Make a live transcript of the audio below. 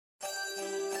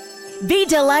Be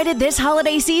delighted this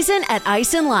holiday season at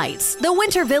Ice and Lights, the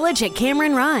Winter Village at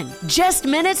Cameron Run. Just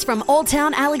minutes from Old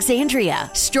Town Alexandria.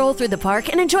 Stroll through the park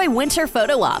and enjoy winter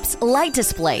photo ops, light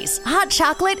displays, hot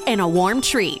chocolate, and a warm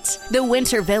treat. The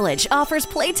Winter Village offers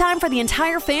playtime for the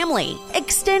entire family.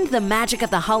 Extend the magic of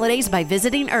the holidays by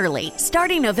visiting early,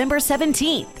 starting November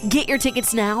 17th. Get your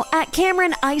tickets now at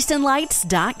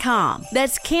CameronIceandLights.com.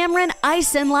 That's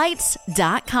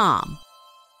CameronIceandLights.com.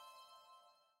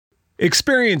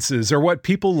 Experiences are what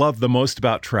people love the most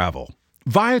about travel.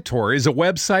 Viator is a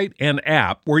website and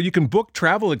app where you can book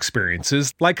travel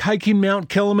experiences like hiking Mount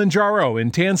Kilimanjaro in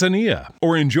Tanzania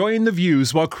or enjoying the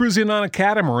views while cruising on a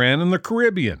catamaran in the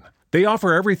Caribbean. They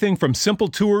offer everything from simple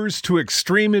tours to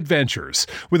extreme adventures.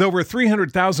 With over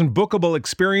 300,000 bookable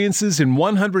experiences in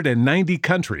 190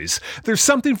 countries, there's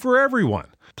something for everyone.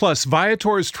 Plus,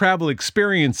 Viator's travel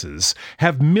experiences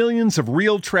have millions of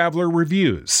real traveler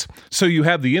reviews, so you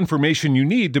have the information you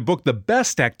need to book the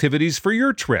best activities for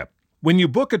your trip. When you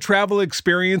book a travel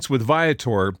experience with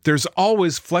Viator, there's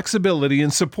always flexibility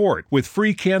and support with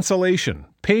free cancellation,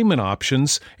 payment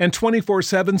options, and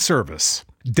 24/7 service.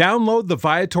 Download the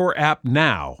Viator app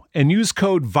now and use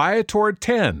code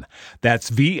Viator10. That's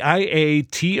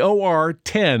Viator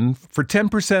 10 for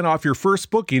 10% off your first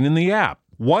booking in the app.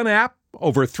 One app,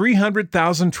 over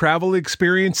 300,000 travel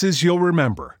experiences you'll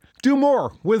remember. Do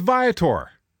more with Viator.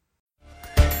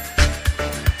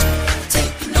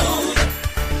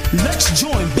 Let's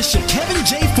join Bishop Kevin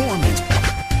J. Foreman.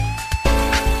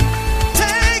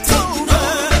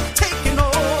 Taking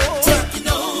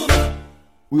over.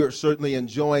 We are certainly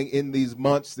enjoying in these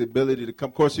months the ability to come.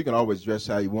 Of course, you can always dress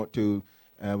how you want to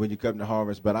when you come to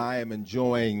Harvest, but I am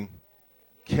enjoying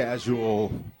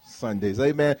casual Sundays.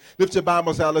 Amen. Lift your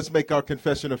Bibles out. Let's make our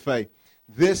confession of faith.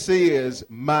 This is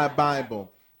my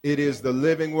Bible. It is the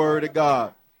living word of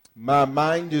God. My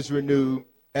mind is renewed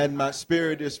and my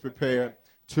spirit is prepared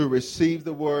to receive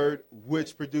the word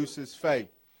which produces faith.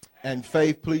 And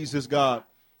faith pleases God.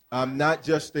 I'm not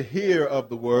just a hearer of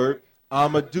the word.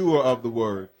 I'm a doer of the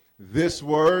word. This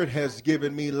word has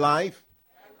given me life.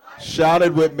 Shout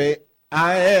it with me.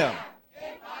 I am.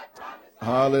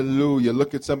 Hallelujah.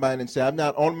 Look at somebody and say, I'm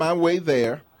not on my way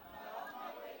there.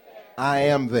 I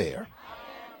am there.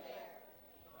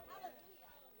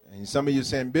 And some of you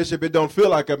saying, Bishop, it don't feel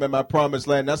like I'm in my promised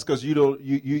land. That's because you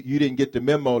didn't get the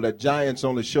memo that giants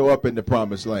only show up in the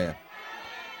promised land.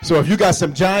 So if you got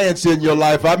some giants in your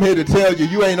life, I'm here to tell you,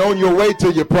 you ain't on your way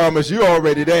to your promise. You're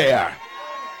already there.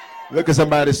 Look at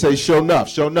somebody and say, show enough,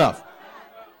 show enough.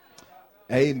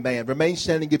 Amen. Remain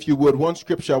standing if you would. One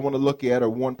scripture I want to look at, or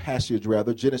one passage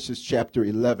rather, Genesis chapter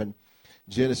 11.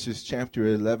 Genesis chapter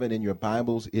 11 in your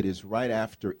Bibles. It is right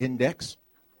after index.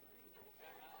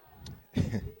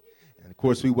 And of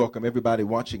course, we welcome everybody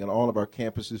watching on all of our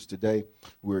campuses today.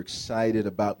 We're excited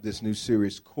about this new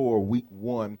series, Core Week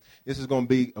 1. This is going to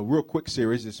be a real quick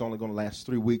series. It's only going to last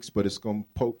 3 weeks, but it's going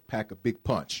to pack a big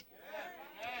punch.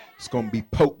 It's going to be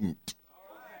potent.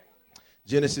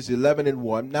 Genesis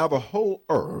 11:1. Now the whole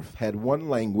earth had one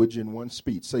language and one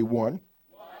speech. Say one.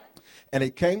 And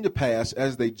it came to pass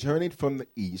as they journeyed from the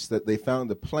east that they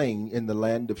found a plain in the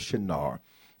land of Shinar,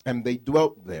 and they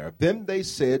dwelt there. Then they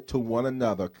said to one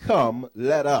another, come,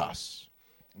 let us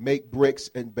make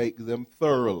bricks and bake them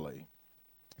thoroughly.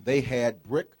 They had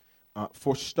brick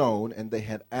for stone, and they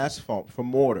had asphalt for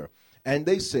mortar. And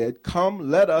they said,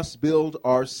 come, let us build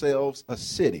ourselves a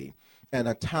city and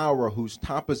a tower whose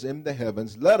top is in the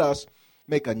heavens. Let us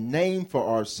make a name for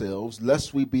ourselves,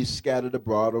 lest we be scattered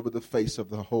abroad over the face of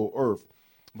the whole earth.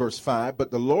 Verse 5,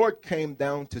 but the Lord came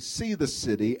down to see the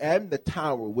city and the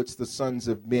tower which the sons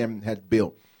of men had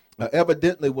built.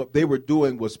 Evidently, what they were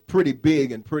doing was pretty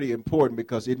big and pretty important,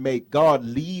 because it made God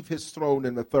leave his throne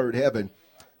in the third heaven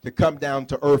to come down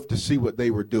to earth to see what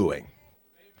they were doing.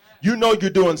 You know you're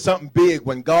doing something big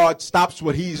when God stops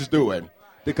what he's doing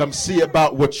to come see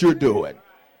about what you're doing.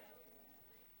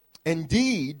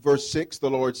 Indeed, verse 6, the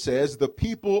Lord says, the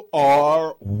people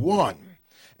are one,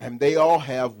 and they all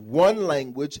have one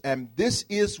language, and this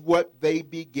is what they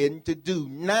begin to do.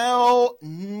 Now,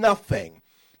 nothing.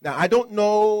 Now, I don't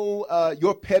know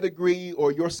your pedigree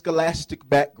or your scholastic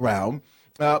background,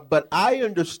 but I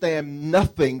understand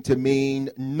nothing to mean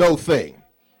no thing,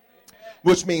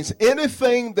 which means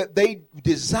anything that they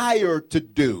desire to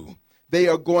do, they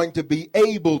are going to be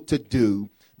able to do,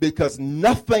 because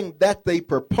nothing that they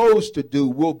propose to do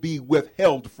will be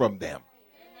withheld from them.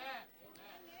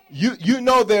 You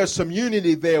know there's some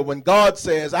unity there when God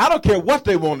says, I don't care what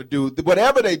they want to do.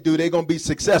 Whatever they do, they're going to be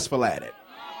successful at it.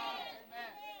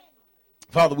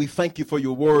 Father, we thank you for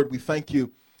your word. We thank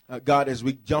you God, as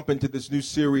we jump into this new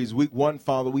series, week 1,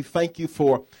 Father, we thank you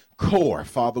for core,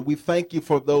 Father. We thank you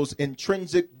for those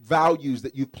intrinsic values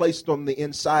that you've placed on the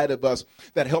inside of us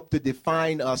that help to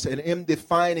define us. And in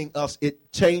defining us,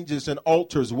 it changes and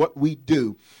alters what we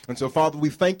do. And so, Father, we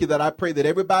thank you that I pray that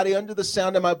everybody under the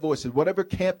sound of my voice, at whatever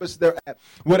campus they're at,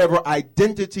 whatever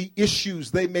identity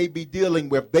issues they may be dealing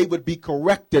with, they would be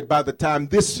corrected by the time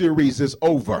this series is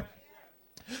over.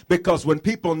 Because when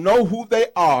people know who they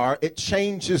are, it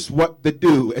changes what they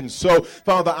do. And so,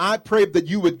 Father, I pray that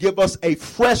you would give us a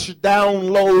fresh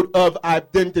download of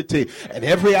identity. And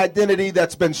every identity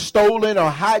that's been stolen or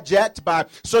hijacked by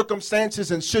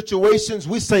circumstances and situations,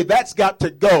 we say that's got to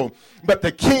go. But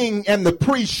the king and the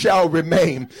priest shall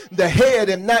remain. The head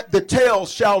and not the tail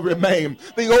shall remain.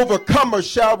 The overcomer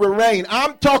shall remain.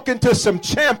 I'm talking to some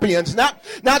champions, not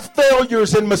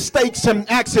failures and mistakes and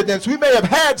accidents. We may have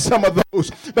had some of those,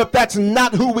 but that's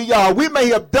not who we are. We may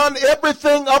have done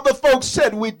everything other folks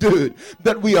said we did,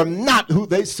 but we are not who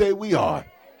they say we are.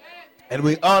 And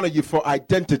we honor you for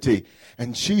identity.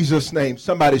 In Jesus' name,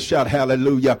 somebody shout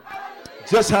hallelujah.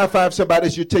 Just high five somebody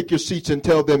as you take your seats and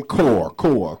tell them core.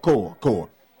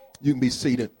 You can be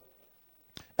seated.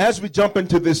 As we jump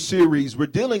into this series, we're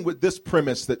dealing with this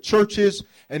premise that churches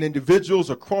and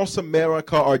individuals across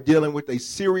America are dealing with a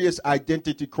serious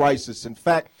identity crisis. In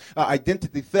fact,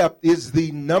 identity theft is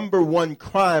the number one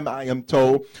crime, I am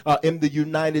told, in the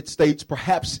United States,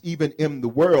 perhaps even in the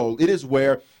world. It is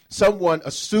where someone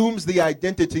assumes the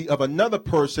identity of another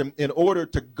person in order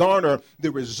to garner the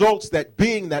results that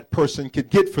being that person could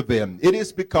get for them. It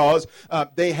is because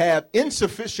they have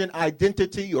insufficient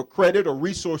identity or credit or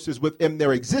resources within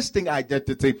their existing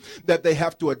identity that they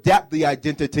have to adapt the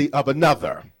identity of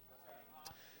another.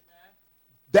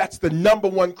 That's the number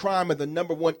one crime and the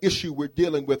number one issue we're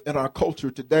dealing with in our culture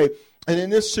today. And in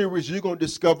this series, you're going to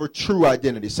discover true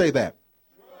identity. Say that.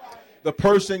 The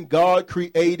person God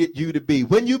created you to be.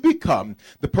 When you become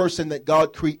the person that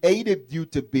God created you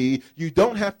to be, you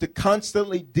don't have to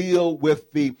constantly deal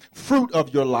with the fruit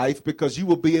of your life because you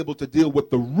will be able to deal with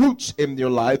the roots in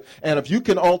your life. And if you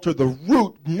can alter the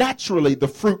root, naturally the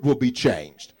fruit will be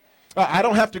changed. I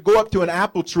don't have to go up to an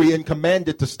apple tree and command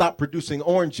it to stop producing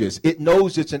oranges. It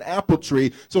knows it's an apple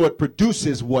tree, so it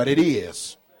produces what it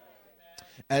is.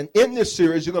 And in this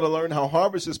series, you're going to learn how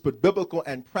Harvest has put biblical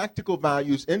and practical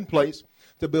values in place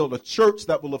to build a church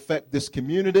that will affect this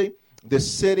community, this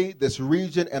city, this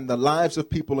region, and the lives of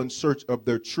people in search of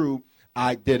their true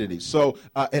identity. So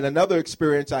in another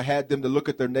experience, I had them to look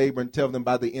at their neighbor and tell them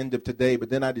by the end of today, but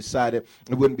then I decided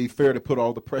it wouldn't be fair to put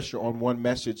all the pressure on one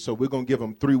message, so we're going to give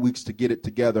them 3 weeks to get it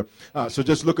together. So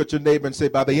just look at your neighbor and say,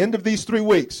 by the end of these 3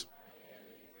 weeks,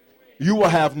 you will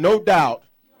have no doubt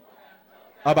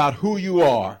about who you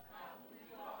are.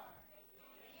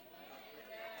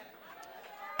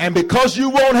 And because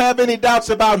you won't have any doubts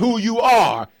about who you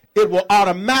are, it will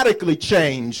automatically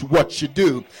change what you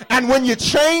do. And when you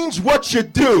change what you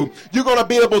do, you're going to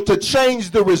be able to change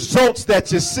the results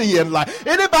that you see in life.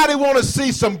 Anybody want to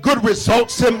see some good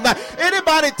results in life?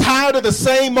 Anybody tired of the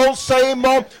same old,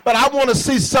 but I want to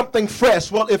see something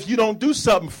fresh? Well, if you don't do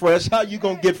something fresh, how are you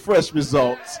going to get fresh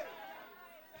results?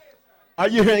 Are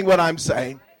you hearing what I'm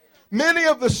saying? Many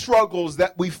of the struggles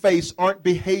that we face aren't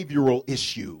behavioral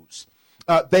issues.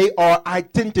 They are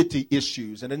identity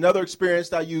issues. And another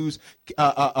experience, I use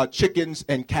chickens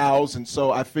and cows. And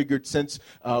so I figured since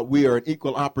we are an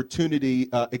equal opportunity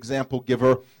example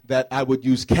giver, that I would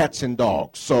use cats and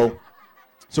dogs. So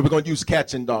we're going to use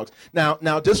cats and dogs.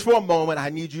 Now, just for a moment, I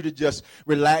need you to just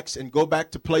relax and go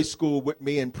back to play school with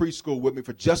me and preschool with me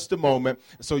for just a moment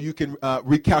so you can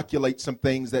recalculate some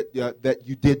things that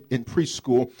you did in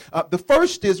preschool. The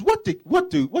first is, what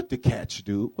do cats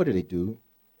do? What do they do?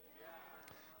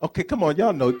 Okay, come on,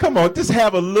 y'all know. Come on, just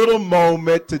have a little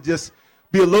moment to just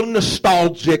be a little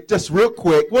nostalgic, just real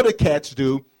quick. What do cats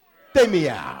do? They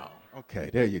meow.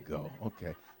 Okay, there you go.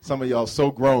 Okay. Some of y'all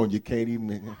so grown you can't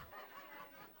even...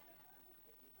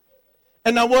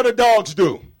 And now what do dogs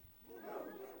do?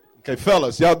 Okay,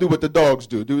 fellas, y'all do what the dogs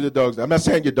do. Do what the dogs do. I'm not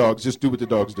saying your dogs, just do what the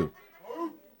dogs do.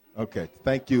 Okay,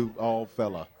 thank you all,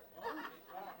 fella.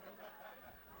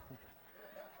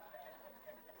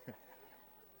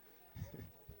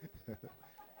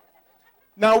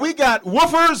 Now we got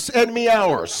woofers and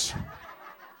meowers.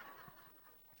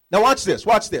 Now watch this,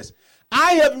 watch this.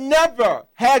 I have never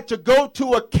had to go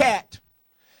to a cat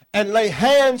and lay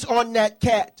hands on that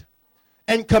cat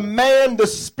and command the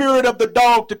spirit of the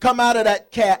dog to come out of that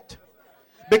cat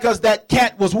because that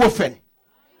cat was woofing.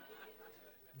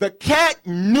 The cat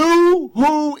knew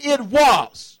who it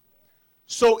was,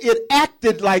 so it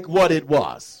acted like what it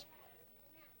was.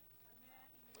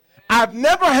 I've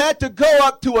never had to go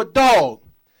up to a dog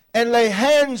and lay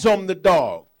hands on the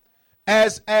dog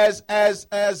as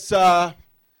passive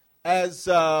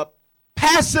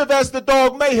as the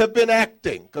dog may have been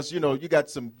acting, because you got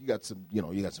some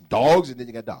dogs and then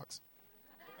you got dogs.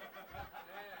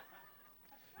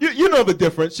 You know the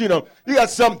difference. You got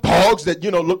some dogs that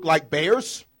look like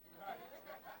bears,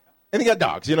 and you got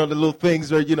dogs. The little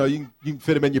things where you can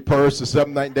fit them in your purse or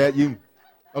something like that.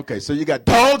 Okay, so you got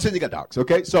dogs and you got dogs.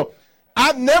 Okay, so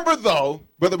I've never, though,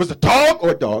 whether it was a dog or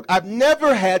a dog, I've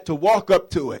never had to walk up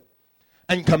to it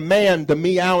and command the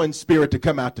meowing spirit to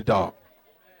come out the dog.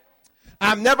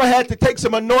 I've never had to take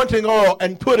some anointing oil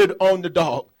and put it on the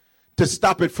dog to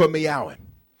stop it from meowing.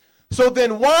 So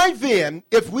then why then,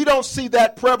 if we don't see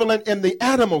that prevalent in the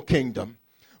animal kingdom,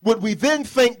 would we then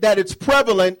think that it's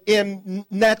prevalent in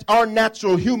our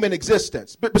natural human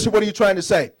existence? Bishop, what are you trying to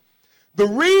say? The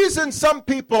reason some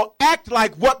people act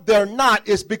like what they're not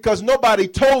is because nobody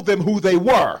told them who they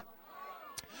were.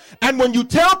 And when you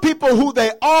tell people who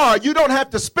they are, you don't have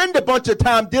to spend a bunch of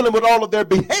time dealing with all of their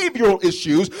behavioral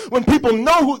issues. When people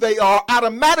know who they are,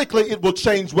 automatically it will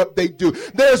change what they do.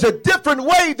 There's a different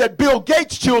way that Bill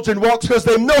Gates' children walk because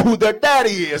they know who their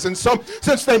daddy is. And so,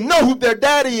 since they know who their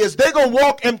daddy is, they're going to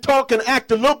walk and talk and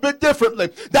act a little bit differently.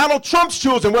 Donald Trump's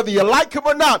children, whether you like him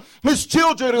or not, his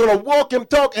children are going to walk and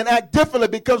talk and act differently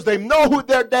because they know who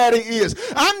their daddy is.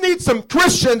 I need some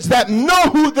Christians that know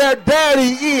who their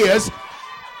daddy is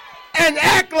and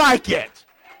act like it.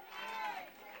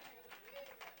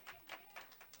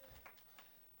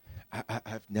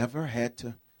 I've never had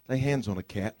to lay hands on a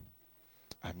cat.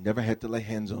 I've never had to lay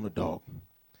hands on a dog.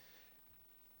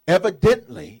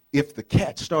 Evidently, if the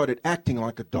cat started acting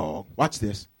like a dog, watch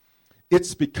this,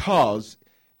 it's because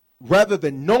rather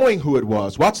than knowing who it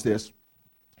was, watch this,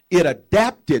 it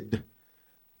adapted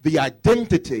the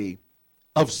identity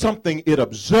of something it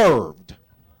observed,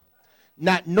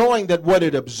 not knowing that what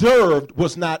it observed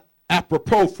was not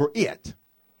apropos for it.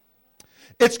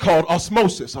 It's called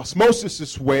osmosis. Osmosis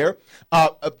is where,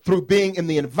 through being in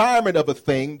the environment of a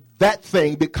thing, that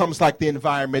thing becomes like the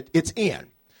environment it's in.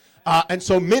 And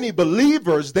so many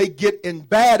believers, they get in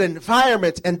bad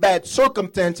environments and bad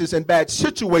circumstances and bad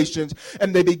situations,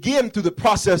 and they begin through the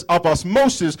process of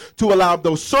osmosis to allow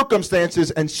those circumstances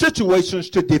and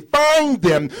situations to define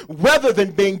them rather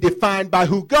than being defined by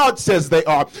who God says they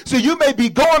are. So you may be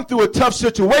going through a tough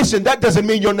situation. That doesn't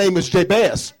mean your name is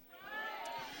Jabez.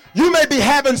 You may be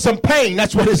having some pain.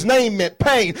 That's what his name meant,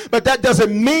 pain. But that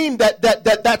doesn't mean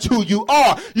that's who you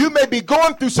are. You may be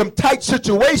going through some tight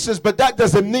situations, but that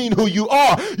doesn't mean who you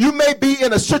are. You may be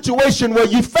in a situation where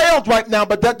you failed right now,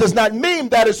 but that does not mean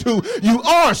that is who you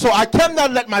are. So I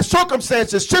cannot let my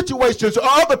circumstances, situations, or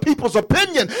other people's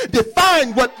opinion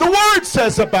define what the word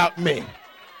says about me.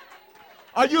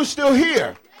 Are you still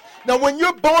here? Now, when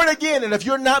you're born again, and if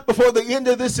you're not before the end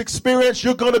of this experience,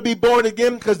 you're going to be born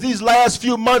again because these last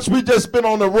few months we've just been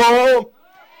on the roll.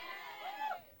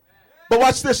 But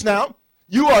watch this now.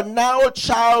 You are now a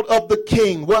child of the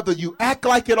King, whether you act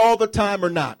like it all the time or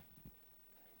not.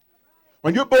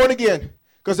 When you're born again,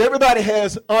 because everybody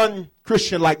has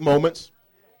unchristian-like moments.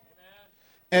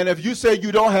 And if you say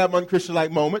you don't have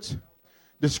unchristian-like moments,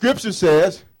 the scripture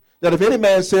says that if any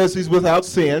man says he's without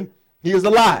sin, he is a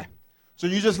lie. So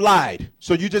you just lied.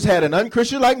 So you just had an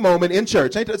unchristian-like moment in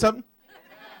church. Ain't that something?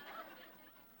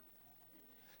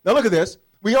 Now look at this.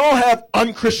 We all have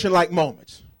unchristian-like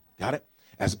moments. Got it?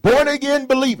 As born-again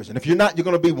believers, and if you're not, you're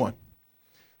going to be one.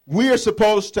 We are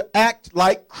supposed to act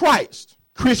like Christ.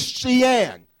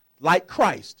 Christian, like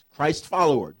Christ. Christ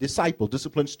follower, disciple,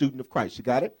 disciplined student of Christ. You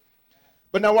got it?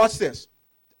 But now watch this.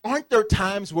 Aren't there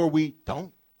times where we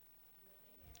don't?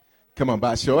 Come on,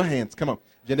 by show of hands. Come on.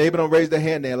 If your neighbor don't raise their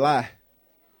hand, they'll lie.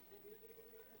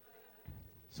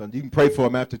 So you can pray for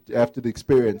them after the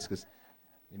experience because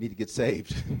you need to get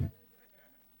saved.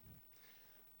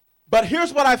 But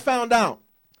here's what I found out.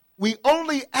 We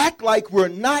only act like we're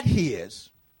not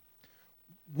his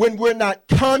when we're not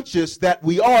conscious that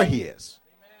we are his.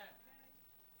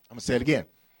 I'm going to say it again.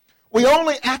 We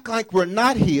only act like we're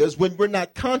not his when we're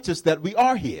not conscious that we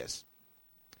are his.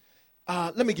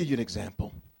 Let me give you an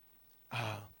example.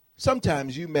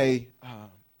 Sometimes you may,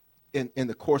 in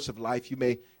the course of life,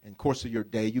 in the course of your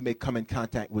day, you may come in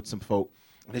contact with some folk.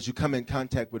 And as you come in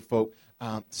contact with folk,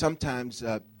 sometimes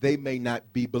they may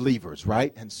not be believers,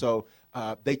 right? And so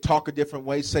they talk a different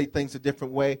way, say things a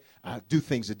different way, do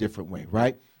things a different way,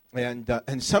 right?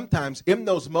 And sometimes in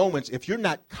those moments, if you're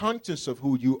not conscious of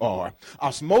who you are,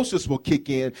 osmosis will kick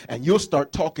in and you'll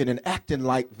start talking and acting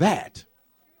like that.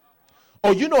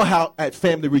 Oh, you know how at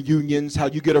family reunions, how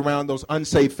you get around those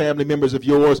unsaved family members of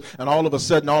yours, and all of a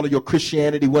sudden all of your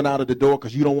Christianity went out of the door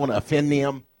because you don't want to offend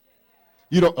them?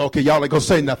 You don't, okay, y'all ain't gonna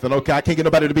say nothing, okay? I can't get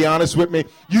nobody to be honest with me.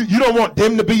 You don't want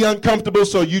them to be uncomfortable,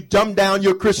 so you dumb down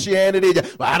your Christianity.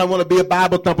 Well, I don't want to be a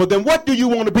Bible thumper. Then what do you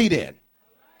want to be then?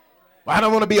 Well, I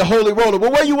don't want to be a holy roller.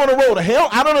 Well, where you want to roll to hell?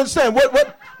 I don't understand.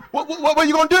 What are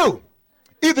you gonna do?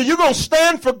 Either you're gonna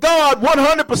stand for God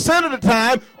 100% of the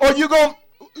time, or you're gonna.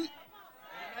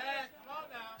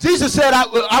 Jesus said,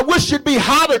 I wish you'd be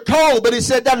hot or cold, but he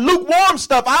said that lukewarm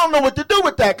stuff, I don't know what to do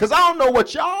with that because I don't know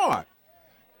what you are.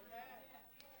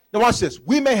 Now watch this.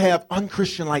 We may have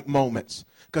unchristian-like moments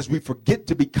because we forget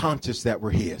to be conscious that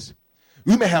we're his.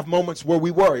 We may have moments where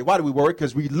we worry. Why do we worry?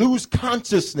 Because we lose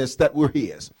consciousness that we're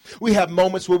his. We have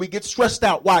moments where we get stressed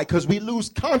out. Why? Because we lose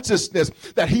consciousness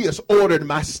that he has ordered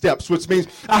my steps, which means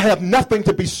I have nothing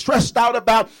to be stressed out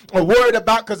about or worried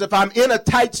about, because if I'm in a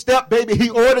tight step, baby,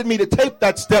 he ordered me to take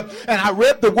that step. And I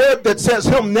read the word that says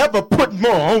he'll never put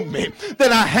more on me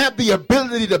than I have the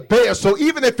ability to bear. So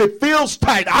even if it feels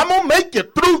tight, I'm going to make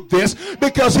it through this,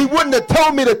 because he wouldn't have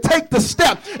told me to take the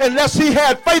step unless he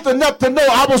had faith enough to know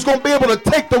I was going to be able to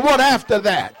take the one after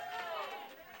that.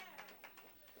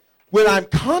 When I'm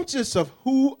conscious of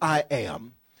who I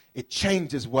am, it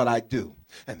changes what I do.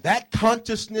 And that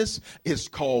consciousness is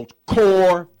called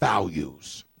core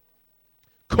values.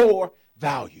 Core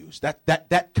values.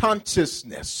 That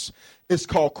consciousness is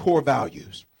called core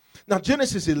values. Now,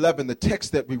 Genesis 11, the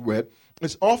text that we read,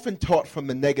 is often taught from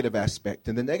the negative aspect.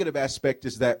 And the negative aspect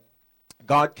is that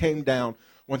God came down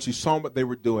once he saw what they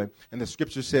were doing, and the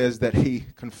scripture says that he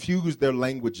confused their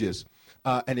languages,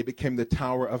 and it became the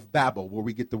Tower of Babel, where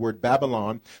we get the word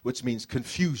Babylon, which means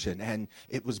confusion. And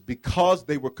it was because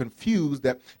they were confused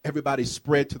that everybody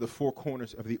spread to the four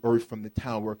corners of the earth from the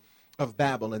Tower of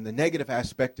Babel. And the negative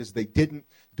aspect is they didn't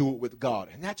do it with God.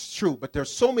 And that's true, but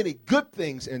there's so many good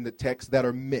things in the text that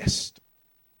are missed.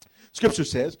 Scripture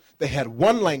says they had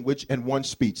one language and one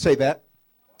speech. Say that.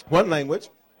 One language.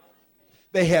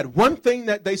 They had one thing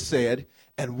that they said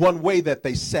and one way that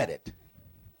they said it.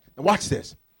 Now watch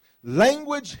this.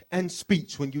 Language and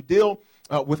speech, when you deal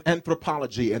with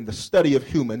anthropology and the study of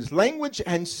humans, language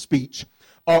and speech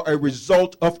are a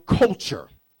result of culture.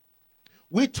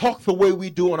 We talk the way we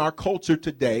do in our culture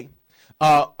today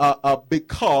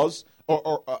because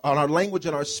our language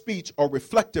and our speech are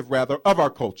reflective, rather, of our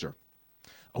culture.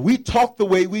 We talk the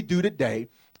way we do today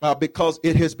because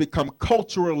it has become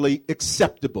culturally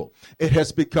acceptable. It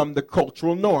has become the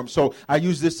cultural norm. So I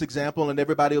use this example and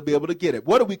everybody will be able to get it.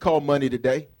 What do we call money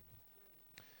today?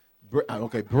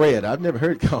 Bread. I've never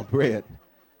heard it called bread.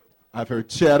 I've heard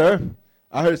cheddar.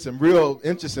 I heard some real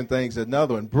interesting things.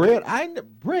 Another one.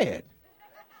 Bread.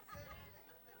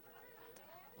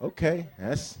 Okay,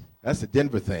 that's a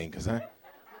Denver thing, because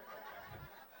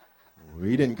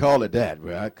we didn't call it that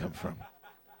where I come from.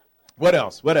 What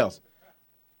else?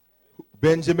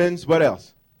 Benjamins, what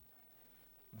else?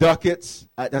 Ducats.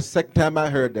 That's the second time I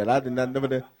heard that. I did not know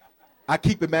that. I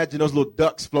keep imagining those little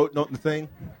ducks floating on the thing.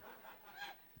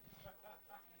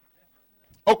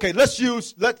 Okay, let's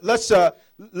use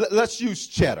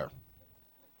cheddar,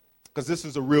 because this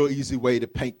is a real easy way to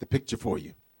paint the picture for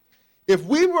you. If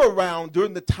we were around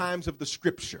during the times of the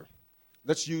Scripture,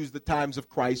 let's use the times of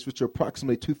Christ, which are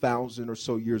approximately 2,000 or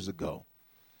so years ago,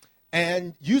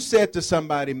 and you said to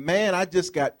somebody, man, I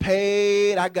just got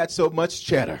paid, I got so much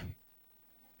cheddar.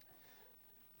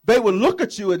 They would look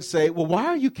at you and say, well, why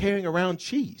are you carrying around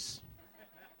cheese?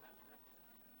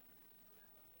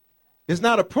 It's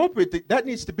not appropriate. That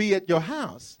needs to be at your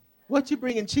house. What you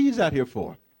bringing cheese out here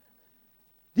for?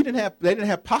 They didn't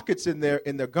have pockets in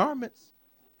their garments.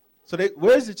 So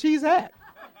where's the cheese at?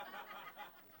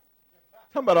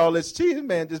 Talking about all this cheese,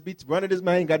 man, just be running his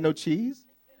man, ain't got no cheese.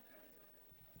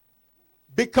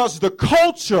 Because the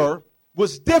culture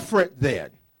was different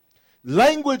then.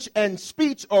 Language and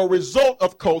speech are a result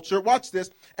of culture. Watch this.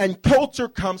 And culture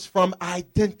comes from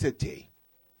identity.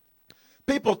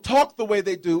 People talk the way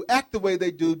they do, act the way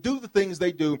they do the things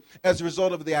they do as a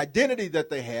result of the identity that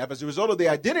they have. As a result of the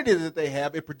identity that they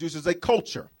have, it produces a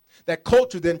culture. That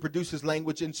culture then produces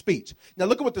language and speech. Now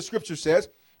look at what the scripture says.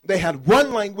 They had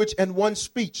one language and one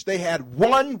speech. They had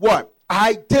one what?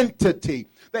 Identity.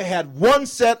 They had one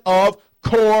set of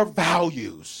core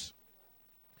values.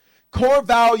 Core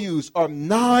values are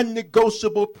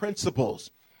non-negotiable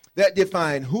principles that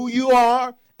define who you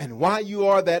are and why you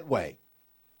are that way.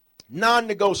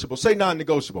 Non-negotiable. Say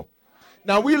non-negotiable.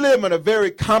 Now, we live in a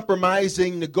very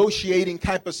compromising, negotiating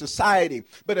type of society.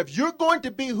 But if you're going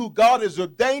to be who God has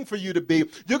ordained for you to be,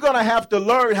 you're going to have to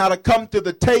learn how to come to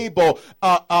the table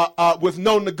with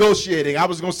no negotiating. I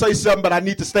was going to say something, but I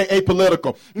need to stay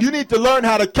apolitical. You need to learn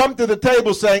how to come to the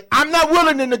table saying, I'm not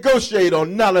willing to negotiate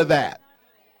on none of that.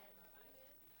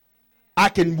 I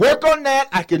can work on that.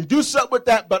 I can do something with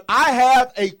that. But I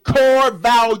have a core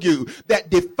value that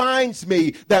defines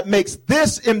me, that makes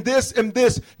this and this and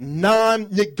this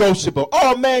non-negotiable.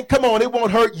 Oh, man, come on. It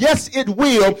won't hurt. Yes, it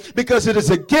will, because it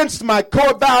is against my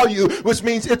core value, which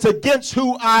means it's against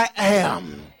who I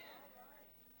am.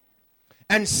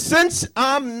 And since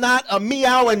I'm not a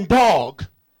meowing dog,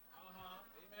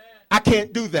 I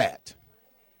can't do that.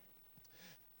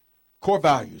 Core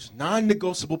values,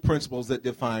 non-negotiable principles that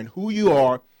define who you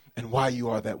are and why you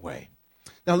are that way.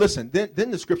 Now listen,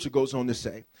 then the scripture goes on to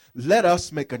say, let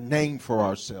us make a name for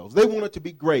ourselves. They want it to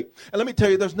be great. And let me tell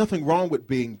you, there's nothing wrong with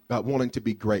wanting to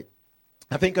be great.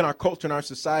 I think in our culture, in our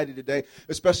society today,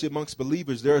 especially amongst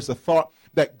believers, there is a thought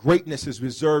that greatness is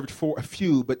reserved for a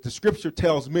few. But the scripture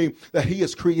tells me that he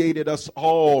has created us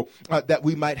all that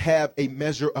we might have a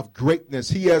measure of greatness.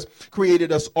 He has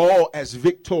created us all as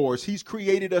victors. He's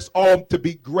created us all to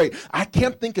be great. I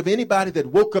can't think of anybody that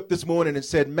woke up this morning and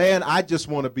said, man, I just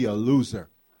want to be a loser.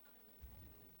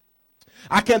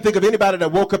 I can't think of anybody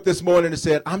that woke up this morning and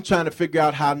said, I'm trying to figure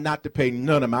out how not to pay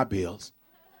none of my bills.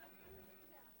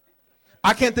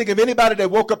 I can't think of anybody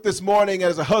that woke up this morning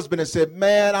as a husband and said,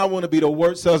 man, I want to be the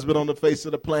worst husband on the face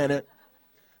of the planet.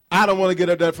 I don't want to get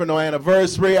her done for no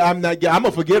anniversary. I'm going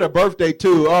to forget her birthday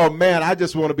too. Oh, man, I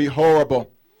just want to be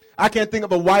horrible. I can't think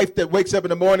of a wife that wakes up in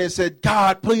the morning and said,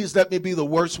 God, please let me be the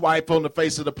worst wife on the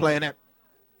face of the planet.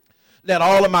 Let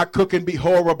all of my cooking be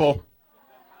horrible.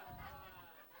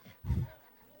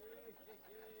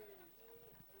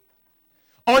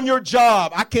 On your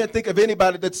job, I can't think of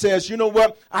anybody that says, you know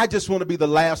what, I just want to be the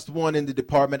last one in the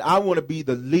department. I want to be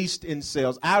the least in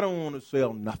sales. I don't want to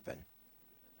sell nothing.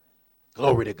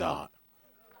 Glory to God.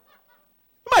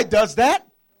 Nobody does that.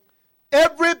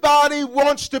 Everybody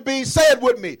wants to be, say it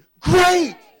with me,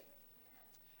 great.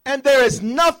 And there is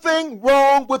nothing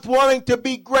wrong with wanting to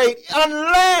be great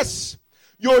unless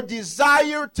your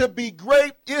desire to be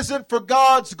great isn't for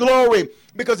God's glory.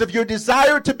 Because if your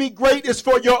desire to be great is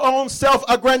for your own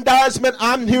self-aggrandizement,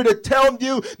 I'm here to tell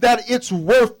you that it's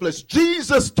worthless.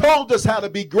 Jesus told us how to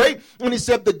be great, and he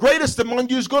said the greatest among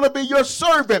you is going to be your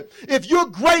servant. If you're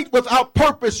great without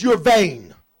purpose, you're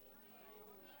vain.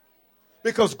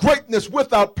 Because greatness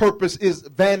without purpose is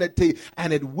vanity,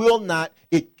 and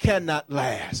it cannot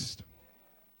last.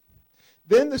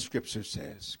 Then the scripture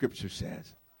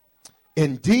says,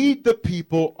 indeed, the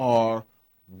people are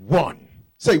one.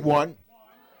 Say one.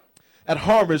 At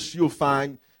Harvest, you'll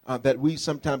find that we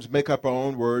sometimes make up our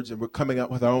own words, and we're coming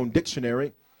up with our own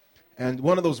dictionary. And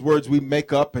one of those words we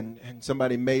make up and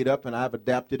somebody made up and I've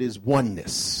adapted is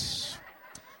oneness.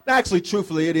 Now, actually,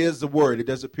 truthfully, it is a word. It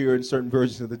does appear in certain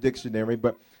versions of the dictionary,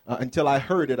 but until I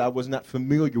heard it, I was not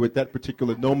familiar with that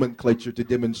particular nomenclature to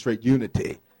demonstrate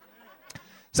unity.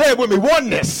 Say it with me,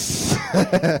 oneness.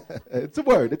 It's a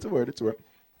word.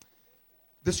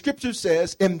 The scripture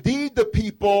says, indeed the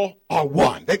people are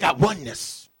one. They got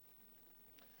oneness.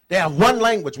 They have one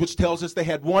language, which tells us they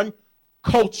had one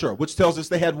culture, which tells us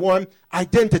they had one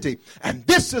identity. And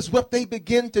this is what they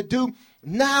begin to do.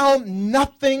 Now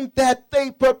nothing that they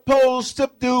propose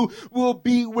to do will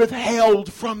be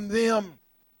withheld from them.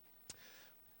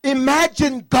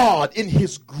 Imagine God in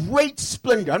his great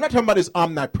splendor. I'm not talking about his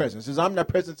omnipresence. His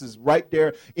omnipresence is right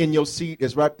there in your seat.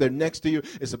 It's right there next to you.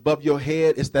 It's above your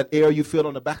head. It's that air you feel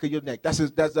on the back of your neck.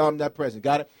 That's omnipresence.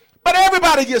 Got it? But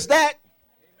everybody gets that.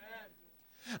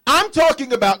 Amen. I'm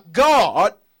talking about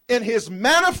God in his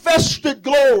manifested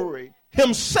glory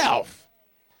himself,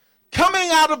 coming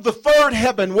out of the third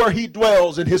heaven where he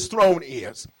dwells and his throne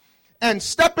is, and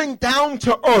stepping down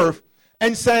to earth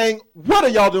and saying, what are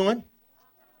y'all doing?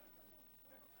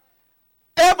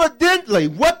 Evidently,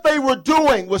 what they were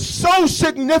doing was so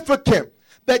significant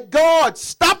that God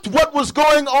stopped what was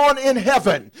going on in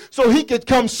heaven so he could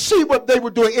come see what they were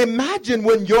doing. Imagine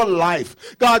when your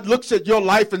life, God looks at your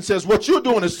life and says, what you're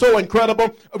doing is so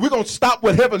incredible. We're going to stop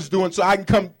what heaven's doing so I can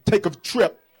come take a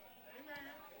trip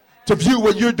to view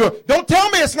what you're doing. Don't tell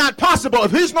me it's not possible.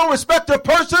 If he's no respecter of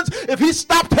persons, if he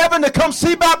stopped heaven to come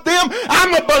see about them,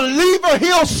 I'm a believer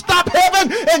he'll stop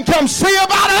heaven and come see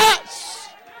about us.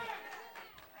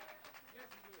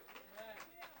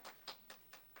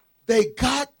 They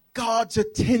got God's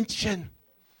attention,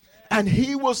 and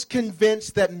he was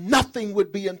convinced that nothing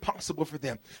would be impossible for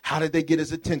them. How did they get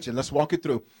his attention? Let's walk it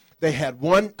through. They had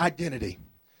one identity.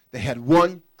 They had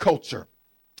one culture.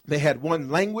 They had one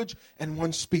language and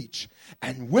one speech.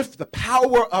 And with the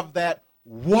power of that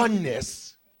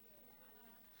oneness,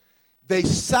 they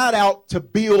set out to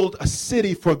build a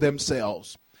city for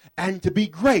themselves and to be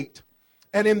great.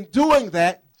 And in doing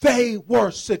that, they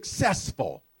were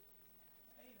successful.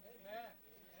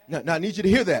 Now, I need you to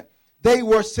hear that. They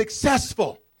were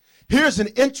successful. Here's an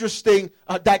interesting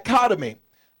dichotomy.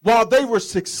 While they were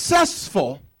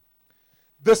successful,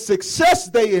 the success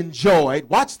they enjoyed,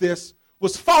 watch this,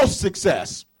 was false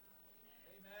success.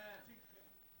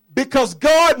 Because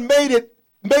God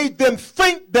made them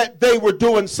think that they were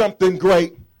doing something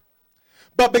great.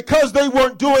 But because they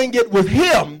weren't doing it with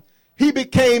him, he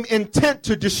became intent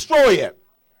to destroy it.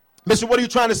 Mister, what are you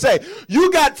trying to say?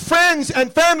 You got friends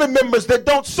and family members that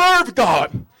don't serve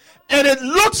God. And it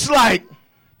looks like,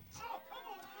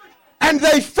 and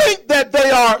they think that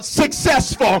they are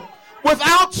successful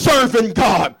without serving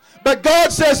God. But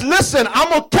God says, listen, I'm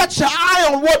going to catch your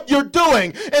eye on what you're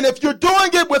doing. And if you're doing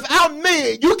it without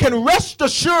me, you can rest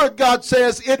assured, God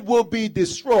says, it will be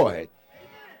destroyed.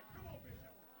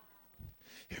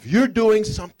 If you're doing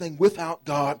something without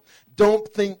God, don't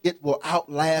think it will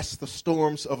outlast the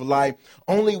storms of life.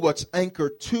 Only what's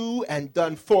anchored to and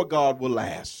done for God will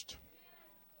last.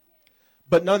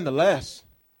 But nonetheless,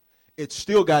 it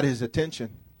still got his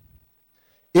attention.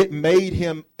 It made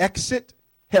him exit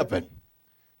heaven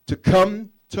to come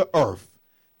to earth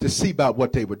to see about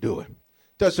what they were doing.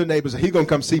 Touch your neighbors. He's going to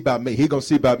come see about me. He's going to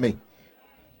see about me.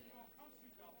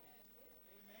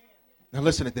 Now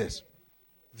listen to this.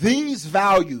 These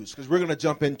values, because we're going to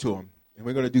jump into them, and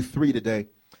we're going to do 3 today.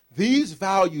 These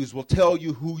values will tell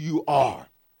you who you are.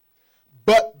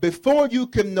 But before you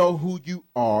can know who you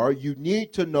are, you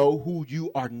need to know who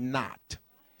you are not.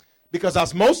 Because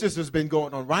osmosis has been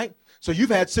going on, right? So you've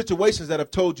had situations that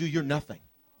have told you you're nothing.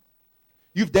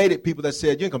 You've dated people that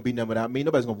said, you ain't going to be nothing without me.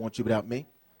 Nobody's going to want you without me.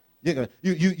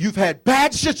 You've had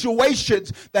bad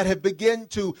situations that have begun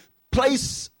to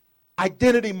place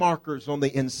identity markers on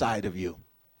the inside of you.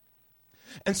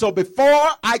 And so before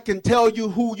I can tell you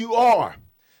who you are,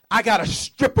 I got to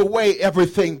strip away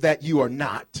everything that you are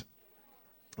not.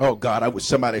 Oh, God, I wish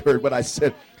somebody heard what I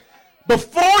said.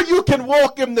 Before you can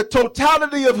walk in the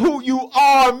totality of who you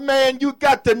are, man, you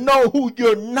got to know who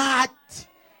you're not.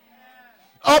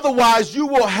 Otherwise, you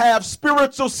will have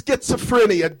spiritual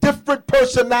schizophrenia, different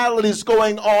personalities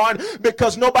going on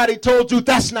because nobody told you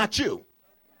that's not you.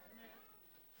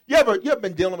 You ever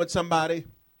been dealing with somebody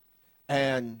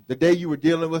and the day you were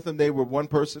dealing with them, they were one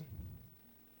person?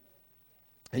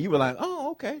 And you were like,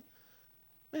 oh, okay.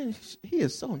 Man, he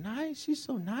is so nice. She's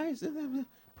so nice.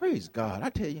 Praise God, I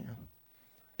tell you.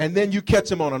 And then you catch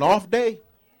him on an off day.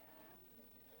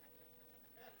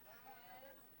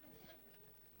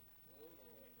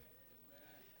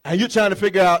 And you're trying to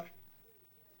figure out,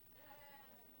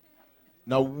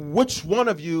 now, which one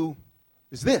of you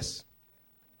is this?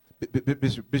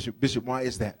 Bishop, why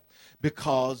is that?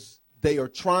 Because they are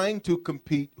trying to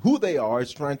compete. Who they are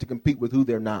is trying to compete with who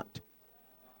they're not.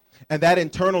 And that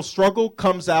internal struggle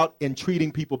comes out in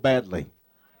treating people badly.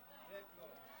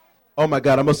 Oh, my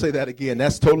God, I'm going to say that again.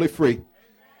 That's totally free.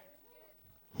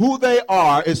 Who they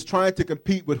are is trying to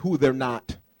compete with who they're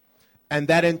not. And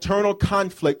that internal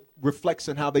conflict reflects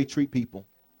in how they treat people.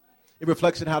 It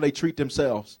reflects in how they treat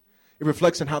themselves. It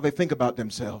reflects in how they think about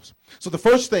themselves. So the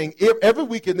first thing, every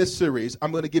week in this series,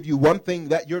 I'm going to give you one thing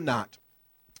that you're not.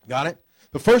 Got it?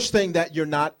 The first thing that you're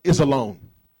not is alone.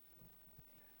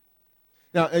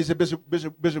 Now, he said, Bishop,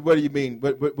 what do you mean?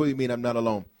 What do you mean I'm not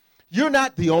alone? You're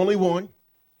not the only one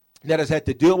that has had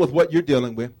to deal with what you're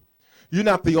dealing with. You're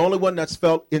not the only one that's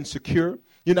felt insecure.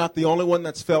 You're not the only one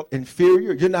that's felt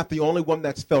inferior. You're not the only one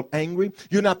that's felt angry.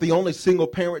 You're not the only single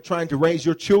parent trying to raise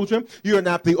your children. You're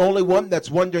not the only one that's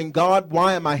wondering, God,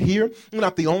 why am I here? You're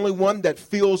not the only one that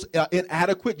feels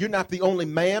inadequate. You're not the only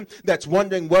man that's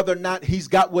wondering whether or not he's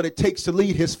got what it takes to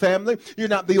lead his family. You're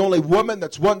not the only woman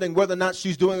that's wondering whether or not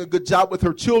she's doing a good job with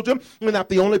her children. You're not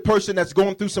the only person that's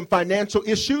going through some financial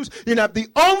issues. You're not the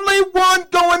only one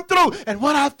going through. And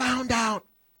what I found out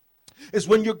is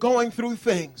when you're going through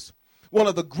things, one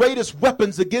of the greatest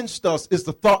weapons against us is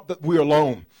the thought that we're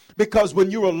alone. Because when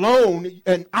you're alone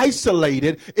and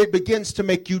isolated, it begins to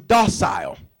make you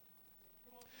docile.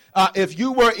 If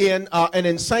you were in an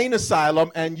insane asylum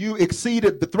and you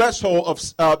exceeded the threshold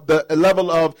of the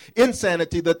level of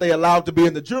insanity that they allowed to be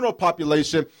in the general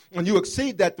population, when you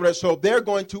exceed that threshold, they're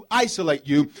going to isolate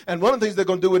you. And one of the things they're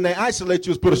going to do when they isolate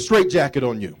you is put a straitjacket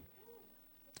on you.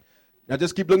 Now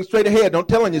just keep looking straight ahead. Don't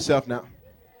tell on yourself now.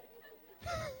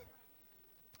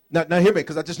 Now hear me,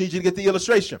 because I just need you to get the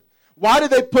illustration. Why do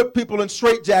they put people in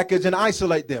straitjackets and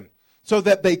isolate them? so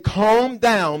that they calm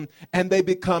down and they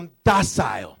become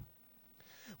docile.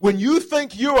 When you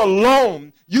think you're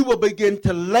alone, you will begin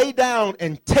to lay down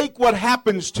and take what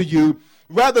happens to you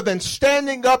rather than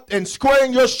standing up and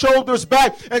squaring your shoulders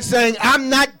back and saying, I'm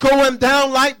not going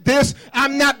down like this.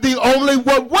 I'm not the only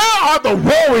one. Where are the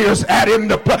warriors at in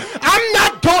the play? I'm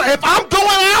not going. If I'm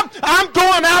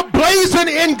going out blazing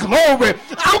in glory.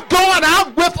 I'm going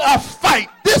out with a fight.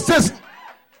 This is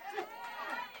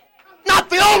not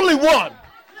the only one.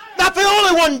 Not the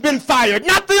only one been fired.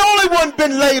 Not the only one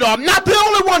been laid off. Not the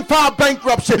only one filed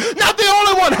bankruptcy. Not the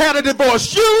only one had a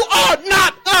divorce. You are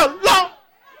not alone.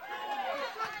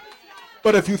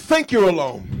 But if you think you're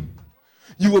alone,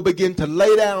 you will begin to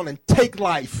lay down and take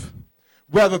life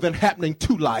rather than happening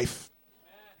to life.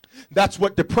 That's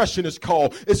what depression is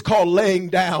called. It's called laying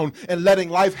down and letting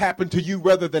life happen to you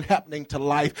rather than happening to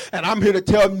life. And I'm here to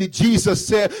tell you, Jesus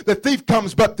said, the thief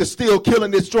comes but to steal, kill,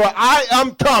 and destroy. I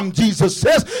am come, Jesus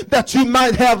says, that you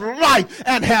might have life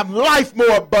and have life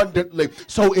more abundantly.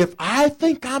 So if I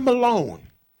think I'm alone,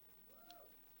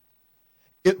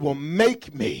 it will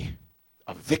make me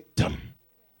a victim.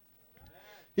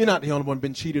 You're not the only one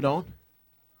been cheated on.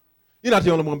 You're not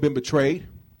the only one been betrayed.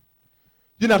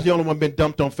 You're not the only one been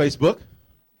dumped on Facebook.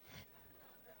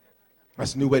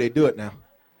 That's the new way they do it now.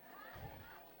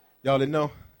 Y'all didn't know?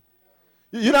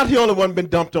 You're not the only one been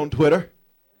dumped on Twitter.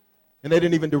 And they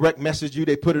didn't even direct message you.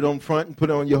 They put it on front and put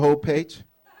it on your whole page.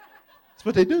 That's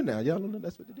what they do now. Y'all don't know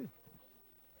that's what they do.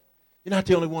 You're not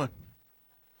the only one.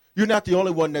 You're not the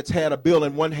only one that's had a bill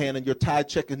in one hand and your tithe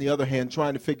check in the other hand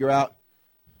trying to figure out.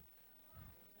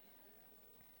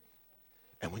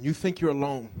 And when you think you're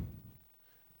alone,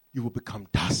 you will become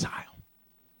docile.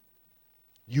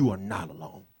 You are not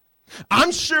alone.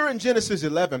 I'm sure in Genesis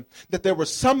 11 that there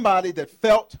was somebody that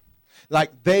felt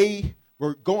like they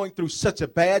were going through such a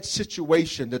bad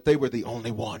situation that they were the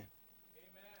only one.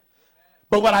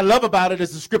 But what I love about it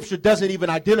is the scripture doesn't even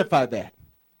identify that.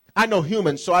 I know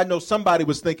humans, so I know somebody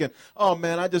was thinking, oh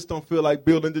man, I just don't feel like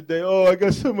building today. Oh, I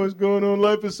got so much going on.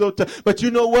 Life is so tough. But you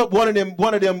know what? One of them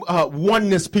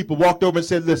oneness people walked over and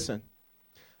said, listen,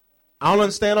 I don't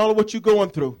understand all of what you're going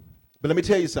through, but let me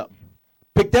tell you something.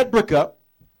 Pick that brick up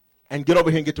and get over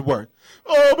here and get to work.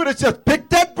 Oh, but it's just pick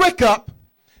that brick up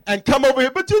and come over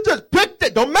here. But you just picked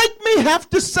it. Don't make me have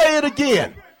to say it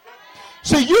again.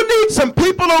 See, you need some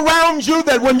people around you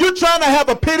that when you're trying to have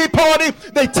a pity party,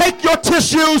 they take your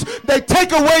tissues, they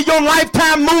take away your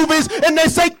Lifetime movies, and they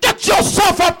say, get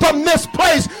yourself up from this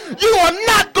place. You are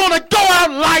not going to go out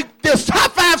like this. High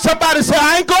five somebody, say,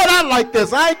 I ain't going out like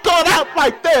this. I ain't going out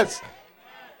like this.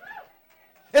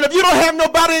 And if you don't have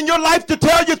nobody in your life to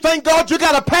tell you, thank God you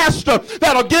got a pastor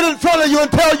that'll get in front of you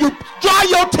and tell you, dry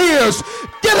your tears.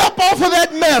 Get up off of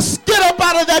that mess. Get up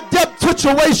out of that debt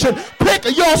situation. Pick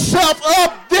yourself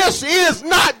up. This is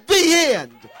not the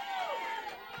end.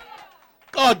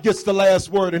 God gets the last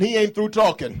word, and he ain't through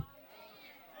talking.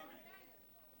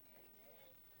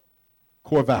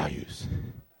 Core values.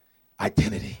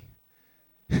 Identity.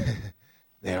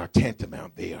 They are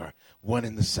tantamount. They are one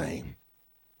and the same.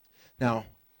 Now,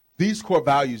 these core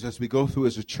values, as we go through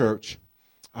as a church,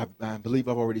 I believe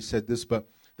I've already said this, but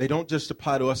they don't just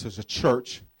apply to us as a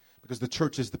church, because the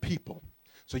church is the people.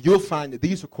 So you'll find that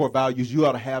these are core values you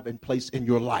ought to have in place in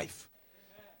your life.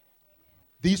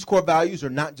 These core values are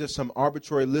not just some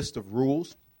arbitrary list of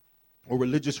rules or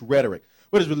religious rhetoric.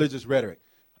 What is religious rhetoric?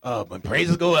 When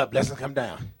praises go up, blessings come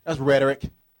down. That's rhetoric.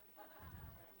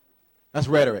 That's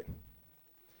rhetoric.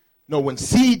 No, when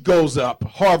seed goes up,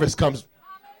 harvest comes.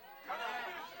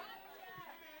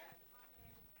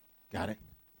 Got it?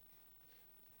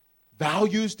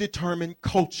 Values determine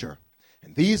culture,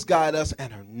 and these guide us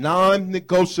and are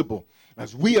non-negotiable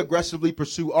as we aggressively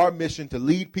pursue our mission to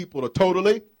lead people to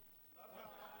totally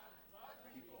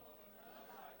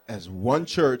as one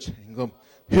church.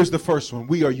 Here's the first one.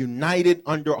 We are united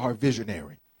under our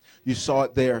visionary. You saw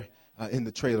it there in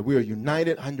the trailer. We are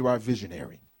united under our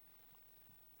visionary.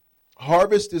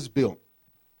 Harvest is built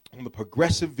on the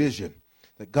progressive vision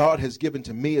that God has given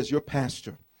to me as your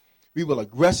pastor. We will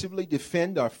aggressively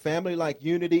defend our family-like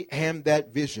unity and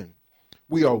that vision.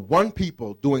 We are one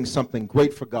people doing something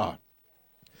great for God.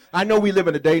 I know we live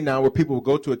in a day now where people will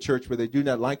go to a church where they do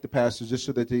not like the pastors just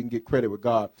so that they can get credit with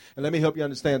God. And let me help you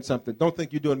understand something. Don't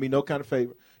think you're doing me no kind of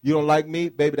favor. You don't like me,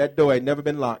 baby, that door ain't never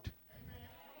been locked.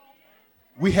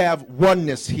 We have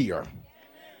oneness here.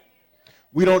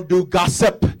 We don't do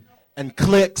gossip and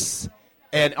cliques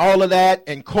and all of that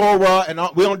and Korah and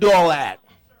all, we don't do all that.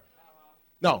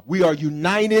 No, we are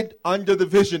united under the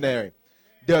visionary.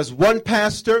 There's one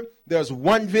pastor. There's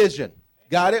one vision.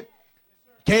 Got it?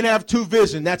 Can't have two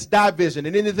vision. That's division.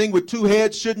 And anything with two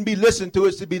heads shouldn't be listened to.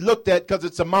 It's to be looked at because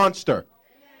it's a monster.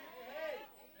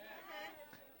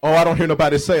 Oh, I don't hear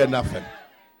nobody saying nothing.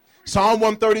 Psalm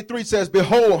 133 says,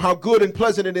 behold, how good and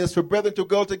pleasant it is for brethren to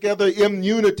go together in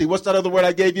unity. What's that other word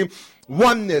I gave you?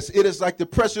 Oneness. It is like the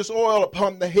precious oil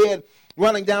upon the head,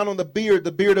 running down on the beard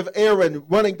of Aaron,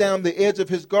 running down the edge of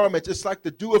his garments. It's like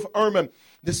the dew of Hermon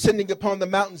descending upon the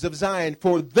mountains of Zion.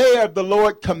 For there the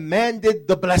Lord commanded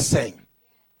the blessing.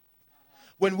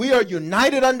 When we are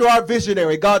united under our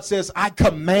visionary, God says, I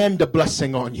command a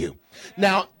blessing on you.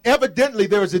 Now, evidently,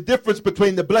 there is a difference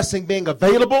between the blessing being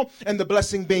available and the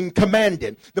blessing being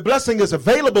commanded. The blessing is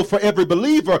available for every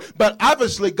believer, but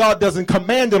obviously God doesn't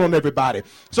command it on everybody.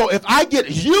 So if I get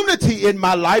unity in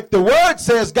my life, the word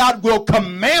says God will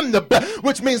command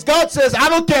which means God says, I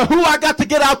don't care who I got to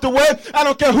get out the way. I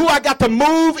don't care who I got to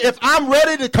move. If I'm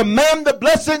ready to command the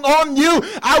blessing on you,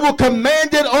 I will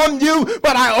command it on you,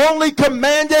 but I only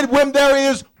command it when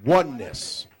there is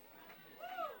oneness.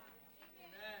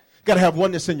 Got to have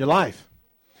oneness in your life.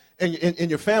 In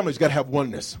your families, got to have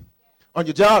oneness. On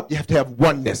your job, you have to have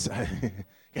oneness. Got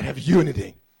to have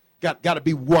unity. Got to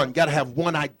be one. Got to have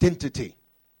one identity.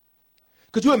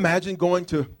 Could you imagine going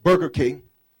to Burger King?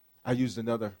 I used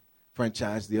another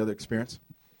franchise, the other experience.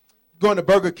 Going to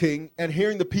Burger King and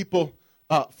hearing the people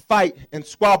fight and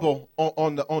squabble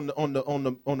on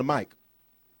the mic.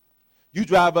 You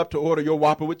drive up to order your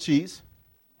Whopper with cheese.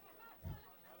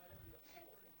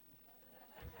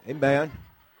 Amen.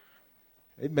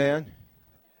 Amen.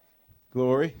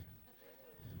 Glory.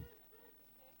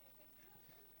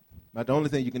 About the only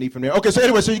thing you can eat from there. Okay, so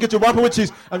anyway, so you get your Whopper with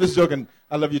cheese. I'm just joking.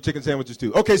 I love your chicken sandwiches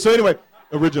too. Okay, so anyway,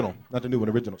 original, not the new one,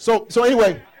 original. So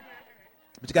anyway,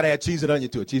 but you got to add cheese and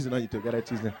onion to it. Cheese and onion to it. Got to add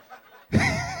cheese and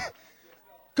onion.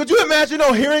 Could you imagine,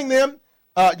 hearing them?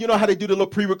 You know how they do the little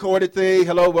pre-recorded thing?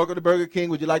 Hello, welcome to Burger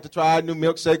King. Would you like to try a new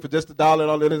milkshake for just $1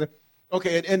 and all that?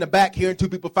 Okay, and in the back hearing two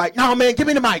people fight. No, man, give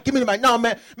me the mic. Give me the mic. No,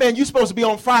 man, you supposed to be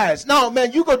on fries. No,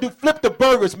 man, you go flip the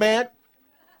burgers, man.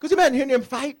 Because you imagine hearing them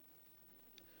fight.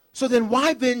 So then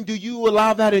why then do you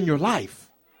allow that in your life?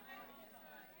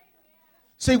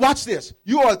 See, watch this.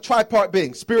 You are a tripart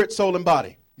being, spirit, soul, and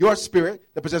body. You're a spirit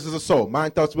that possesses a soul,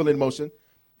 mind, thoughts, will, and emotion,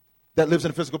 that lives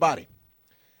in a physical body.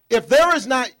 If there is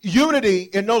not unity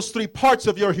in those three parts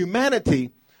of your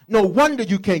humanity, no wonder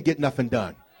you can't get nothing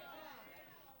done.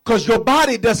 Because your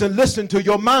body doesn't listen to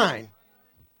your mind.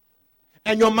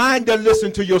 And your mind doesn't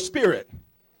listen to your spirit.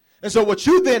 And so what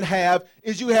you then have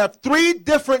is you have three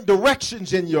different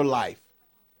directions in your life.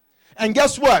 And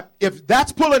guess what? If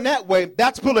that's pulling that way,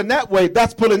 that's pulling that way,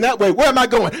 that's pulling that way, where am I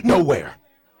going? Nowhere.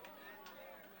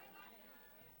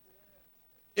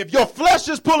 If your flesh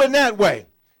is pulling that way,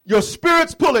 your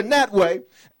spirit's pulling that way,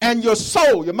 and your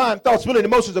soul, your mind, thoughts, will, and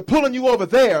emotions are pulling you over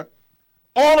there,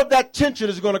 all of that tension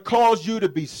is going to cause you to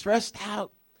be stressed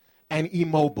out and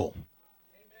immobile.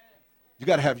 You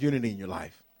got to have unity in your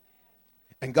life.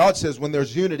 And God says when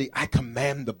there's unity, I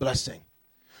command the blessing.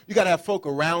 You got to have folk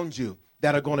around you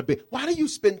that are going to be. Why do you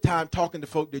spend time talking to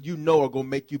folk that you know are going to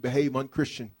make you behave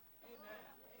unchristian?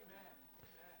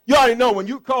 You already know when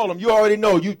you call them, you already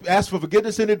know. You ask for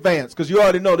forgiveness in advance because you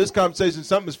already know this conversation,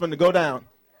 something is going to go down.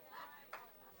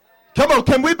 Come on,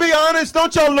 can we be honest?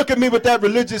 Don't y'all look at me with that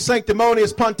religious,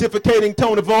 sanctimonious, pontificating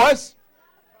tone of voice.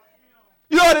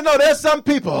 You already know there's some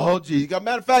people, oh, gee.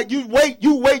 Matter of fact, you wait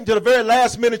until the very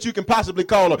last minute you can possibly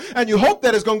call them, and you hope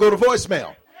that it's going to go to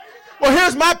voicemail. Well,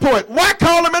 here's my point. Why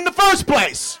call them in the first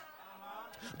place?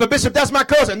 But, Bishop, that's my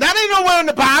cousin. That ain't nowhere in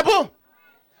the Bible.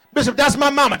 Bishop, that's my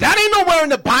mama. That ain't nowhere in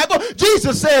the Bible.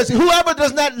 Jesus says, whoever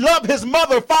does not love his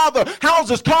mother, father,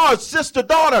 houses, cars, sister,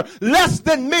 daughter, less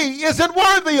than me isn't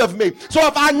worthy of me. So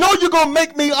if I know you're going to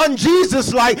make me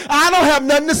un-Jesus-like, I don't have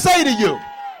nothing to say to you.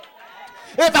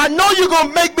 If I know you're going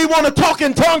to make me want to talk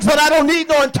in tongues but I don't need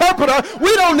no interpreter,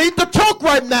 we don't need to talk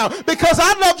right now because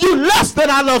I love you less than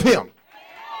I love him.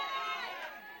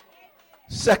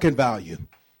 Second value,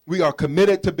 we are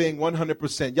committed to being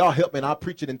 100%. Y'all help me and I'll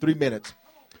preach it in 3 minutes.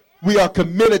 We are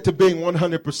committed to being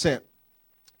 100%.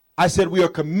 I said we are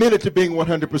committed to being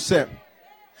 100%.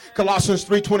 Colossians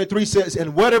 3:23 says,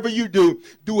 and whatever you do,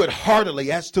 do it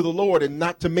heartily as to the Lord and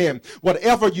not to men.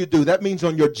 Whatever you do, that means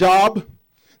on your job,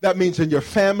 that means in your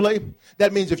family,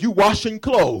 that means if you're washing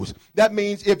clothes, that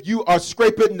means if you are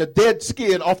scraping the dead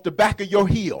skin off the back of your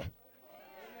heel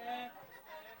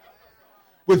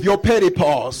with your petty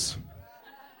paws.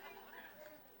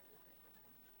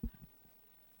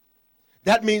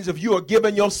 That means if you are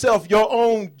giving yourself your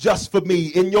own just for me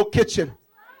in your kitchen.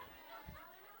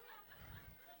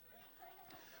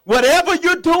 Whatever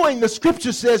you're doing, the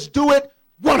scripture says do it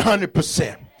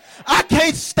 100%. I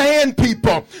can't stand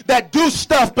people that do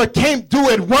stuff but can't do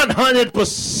it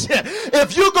 100%.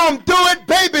 If you're going to do it,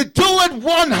 baby, do it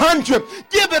 100.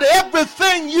 Give it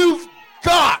everything you've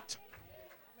got.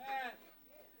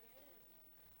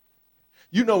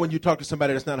 You know when you talk to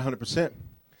somebody that's not 100%,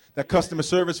 that customer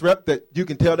service rep that you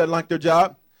can tell they like their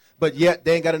job, but yet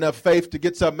they ain't got enough faith to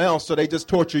get something else, so they just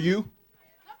torture you.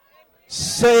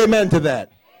 Say amen to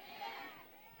that.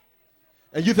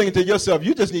 And you thinking to yourself,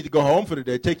 you just need to go home for the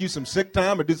day, take you some sick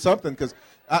time or do something, because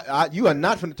you are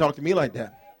not going to talk to me like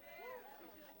that.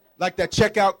 Like that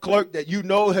checkout clerk that you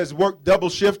know has worked double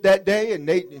shift that day, and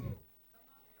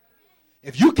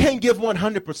if you can't give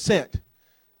 100%,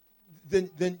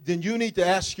 then you need to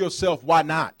ask yourself, why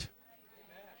not?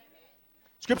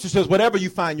 Scripture says, whatever you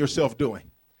find yourself doing.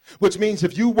 Which means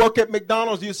if you work at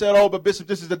McDonald's, you said, oh, but Bishop,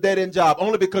 this is a dead-end job.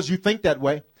 Only because you think that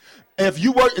way. If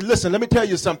you work, listen, let me tell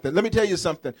you something.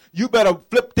 You better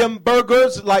flip them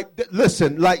burgers like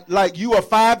you are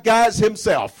Five Guys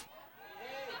himself.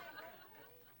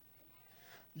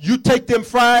 You take them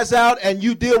fries out and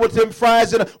you deal with them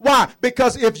fries. Why?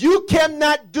 Because if you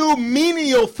cannot do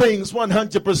menial things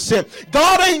 100%,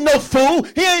 God ain't no fool.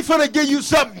 He ain't finna give you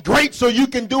something great so you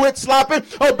can do it sloppy.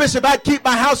 Oh, Bishop, I'd keep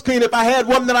my house clean if I had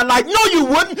one that I like. No, you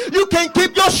wouldn't. You can't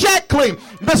keep your shack clean.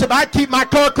 Bishop, I'd keep my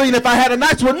car clean if I had a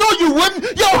nice one. No, you wouldn't.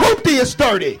 Your hoopty is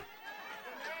dirty.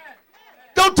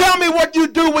 Don't tell me what you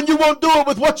do when you won't do it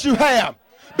with what you have.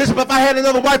 Bishop, if I had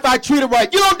another wife, I'd treat her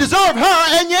right. You don't deserve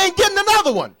her, and you ain't getting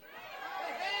another one.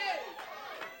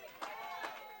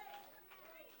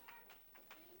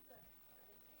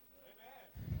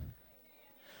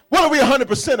 What are we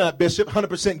 100% at, Bishop?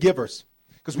 100% givers.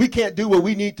 Because we can't do what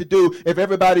we need to do if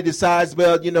everybody decides,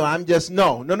 well, I'm just,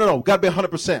 no. We've got to be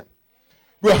 100%.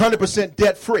 We're 100%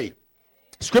 debt-free.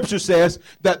 Scripture says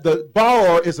that the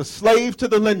borrower is a slave to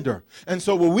the lender. And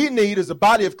so what we need is a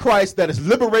body of Christ that is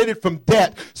liberated from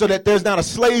debt so that there's not a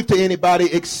slave to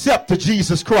anybody except to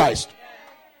Jesus Christ.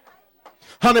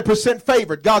 100%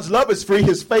 favored. God's love is free.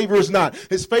 His favor is not.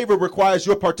 His favor requires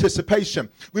your participation.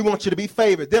 We want you to be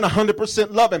favored. Then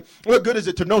 100% loving. What good is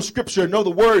it to know Scripture, know the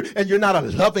Word, and you're not a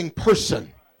loving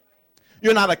person?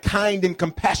 You're not a kind and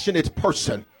compassionate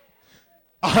person.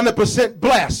 100%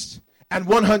 blessed and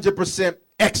 100%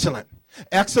 excellent.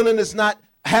 Excellent is not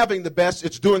having the best.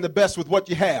 It's doing the best with what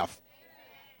you have.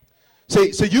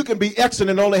 See, so you can be excellent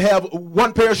and only have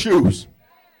one pair of shoes.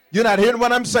 You're not hearing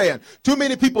what I'm saying. Too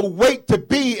many people wait to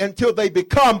be until they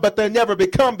become, but they never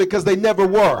become because they never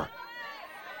were.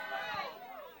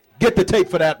 Get the tape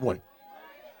for that one.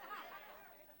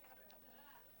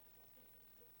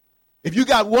 If you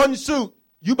got one suit,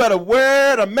 you better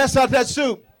wear the mess out of that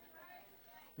suit.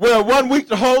 Wear 1 week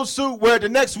the whole suit, wear it the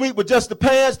next week with just the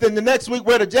pants, then the next week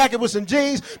wear the jacket with some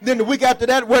jeans, then the week after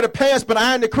that wear the pants but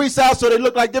iron the crease out so they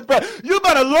look like different. You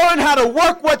better learn how to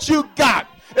work what you got.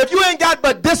 If you ain't got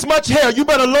but this much hair, you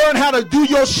better learn how to do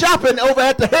your shopping over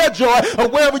at the hair joy or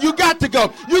wherever you got to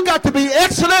go. You got to be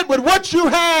excellent with what you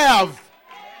have.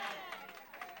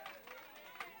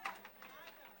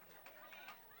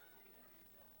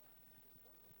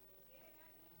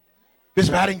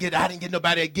 Bishop, I didn't get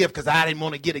nobody a gift because I didn't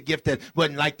want to get a gift that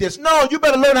wasn't like this. No, you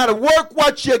better learn how to work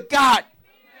what you got.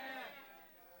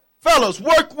 Fellas,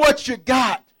 work what you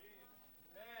got.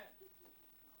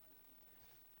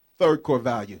 Third core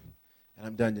value, and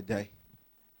I'm done today,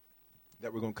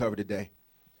 that we're going to cover today.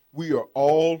 We are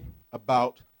all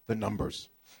about the numbers.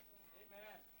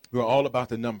 We're all about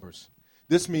the numbers.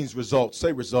 This means results.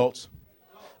 Say results.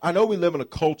 I know we live in a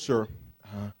culture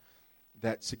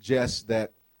that suggests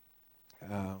that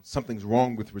something's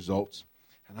wrong with results,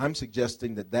 and I'm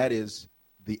suggesting that that is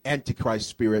the Antichrist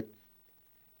spirit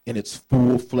in its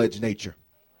full-fledged nature,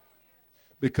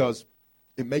 because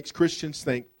it makes Christians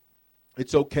think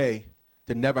it's okay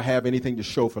to never have anything to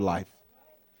show for life.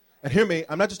 And hear me,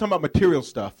 I'm not just talking about material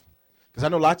stuff, because I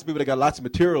know lots of people that got lots of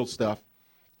material stuff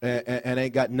and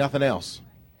ain't got nothing else.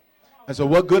 And so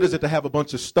what good is it to have a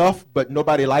bunch of stuff, but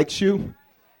nobody likes you?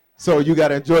 So you got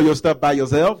to enjoy your stuff by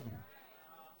yourself?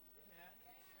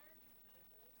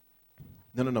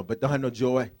 No, but don't have no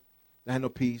joy, don't have no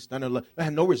peace, don't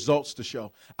have no results to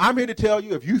show. I'm here to tell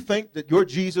you, if you think that your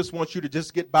Jesus wants you to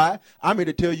just get by, I'm here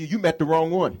to tell you, you met the wrong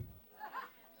one.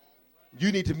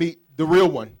 You need to meet the real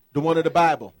one, the one of the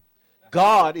Bible.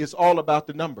 God is all about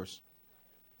the numbers.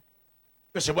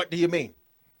 Bishop, what do you mean?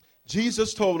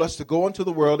 Jesus told us to go into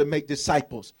the world and make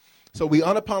disciples. So we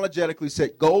unapologetically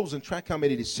set goals and track how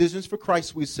many decisions for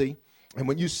Christ we see. And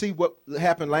when you see what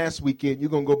happened last weekend, you're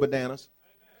going to go bananas.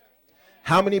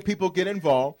 How many people get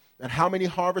involved and how many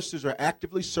harvesters are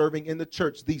actively serving in the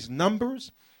church. These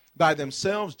numbers by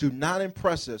themselves do not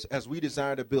impress us as we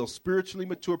desire to build spiritually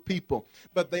mature people,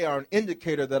 but they are an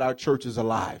indicator that our church is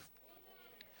alive.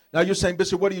 Now you're saying,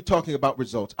 Bishop, what are you talking about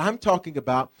results? I'm talking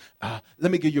about,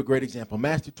 let me give you a great example.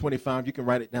 Matthew 25, you can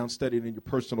write it down, study it in your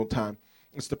personal time.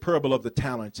 It's the parable of the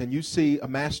talents. And you see a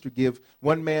master give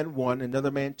one man 1,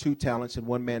 another man 2 talents, and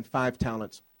one man 5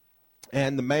 talents.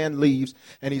 And the man leaves,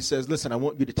 and he says, listen, I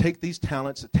want you to take these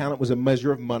talents. A talent was a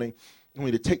measure of money. I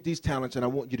want you to take these talents, and I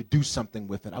want you to do something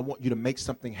with it. I want you to make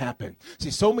something happen.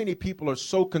 See, so many people are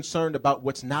so concerned about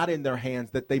what's not in their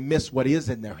hands that they miss what is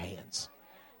in their hands.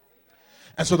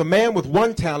 And so the man with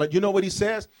 1 talent, you know what he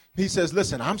says? He says,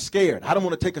 listen, I'm scared. I don't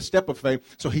want to take a step of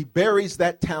faith. So he buries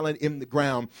that talent in the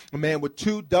ground. The man with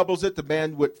 2 doubles it. The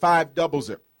man with 5 doubles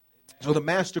it. So the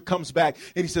master comes back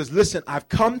and he says, listen, I've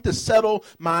come to settle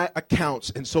my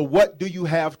accounts. And so what do you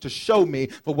have to show me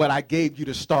for what I gave you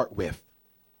to start with?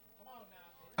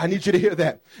 I need you to hear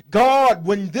that. God,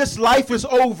 when this life is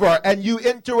over and you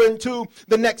enter into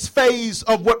the next phase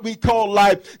of what we call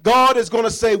life, God is going to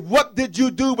say, what did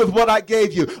you do with what I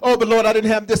gave you? Oh, but Lord, I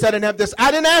didn't have this, I didn't have this. I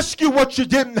didn't ask you what you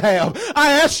didn't have.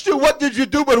 I asked you, what did you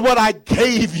do with what I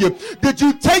gave you? Did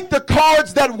you take the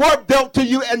cards that were dealt to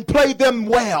you and play them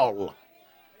well? Amen.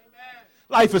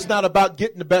 Life is not about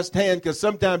getting the best hand, because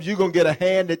sometimes you're going to get a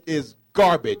hand that is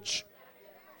garbage.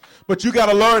 But you got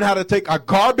to learn how to take a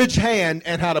garbage hand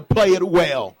and how to play it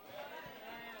well.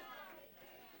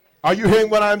 Are you hearing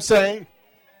what I'm saying?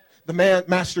 The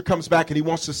master comes back and he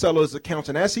wants to settle his accounts.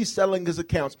 And as he's settling his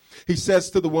accounts, he says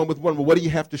to the one with 1, well, what do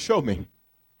you have to show me?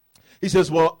 He says,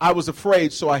 well, I was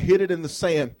afraid, so I hid it in the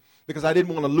sand because I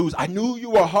didn't want to lose. I knew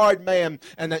you were a hard man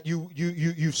and that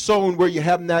you sown where you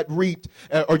have not reaped,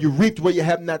 or you reaped where you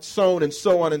have not sown, and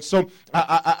so on. And so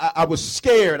I was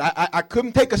scared. I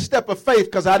couldn't take a step of faith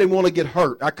because I didn't want to get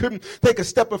hurt. I couldn't take a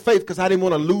step of faith because I didn't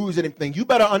want to lose anything. You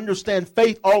better understand,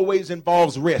 faith always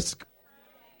involves risk.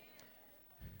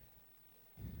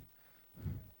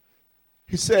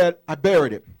 He said, I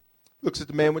buried it. Looks at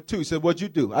the man with 2. He said, what'd you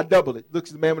do? I doubled it. Looks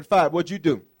at the man with 5. What'd you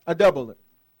do? I doubled it.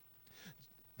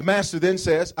 The master then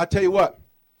says, I tell you what,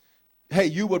 hey,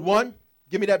 you with 1,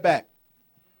 give me that back.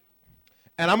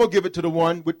 And I'm going to give it to the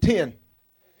one with 10.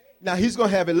 Now he's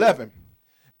going to have 11.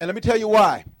 And let me tell you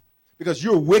why. Because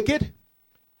you're wicked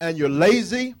and you're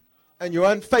lazy and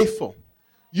you're unfaithful.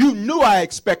 You knew I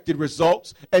expected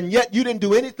results, and yet you didn't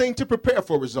do anything to prepare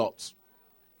for results.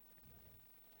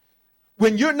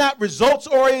 When you're not results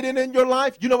oriented in your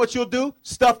life, you know what you'll do?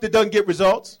 Stuff that doesn't get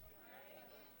results.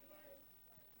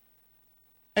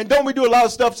 And don't we do a lot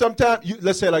of stuff sometimes?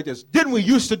 Let's say it like this. Didn't we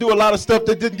used to do a lot of stuff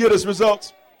that didn't get us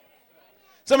results?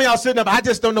 Some of y'all sitting up, I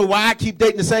just don't know why I keep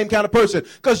dating the same kind of person.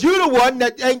 Because you're the one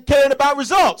that ain't caring about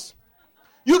results.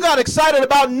 You got excited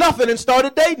about nothing and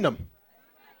started dating them.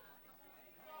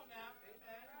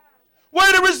 Where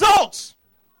are the results?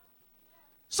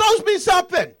 Show me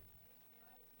something.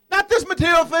 Not this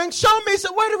material thing. Show me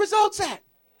where are the results at.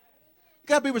 You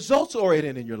got to be results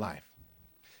oriented in your life.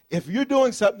 If you're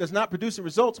doing something that's not producing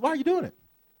results, why are you doing it?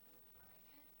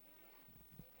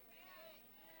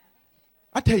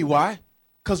 I tell you why.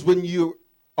 Because when you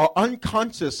are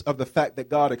unconscious of the fact that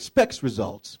God expects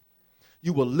results,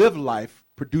 you will live life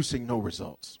producing no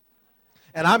results.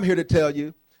 And I'm here to tell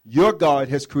you, your God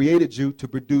has created you to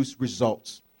produce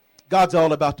results. God's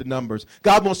all about the numbers.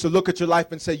 God wants to look at your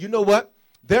life and say, you know what?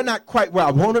 They're not quite where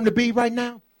I want them to be right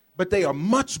now, but they are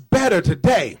much better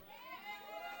today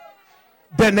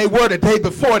than they were the day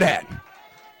before that.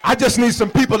 I just need some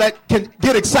people that can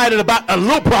get excited about a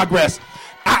little progress.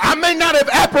 I may not have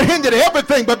apprehended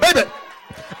everything, but baby,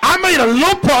 I made a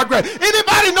little progress.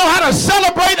 Anybody know how to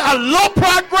celebrate a little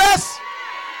progress?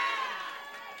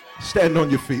 Stand on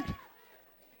your feet.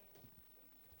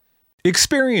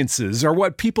 Experiences are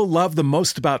what people love the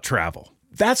most about travel.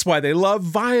 That's why they love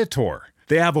Viator.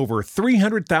 They have over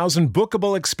 300,000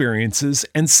 bookable experiences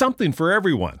and something for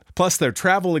everyone. Plus, their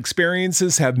travel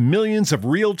experiences have millions of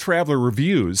real traveler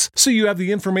reviews, so you have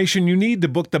the information you need to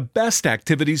book the best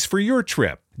activities for your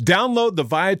trip. Download the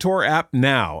Viator app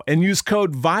now and use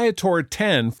code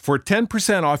Viator10 for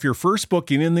 10% off your first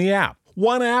booking in the app.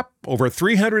 One app, over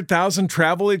 300,000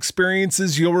 travel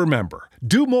experiences you'll remember.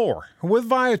 Do more with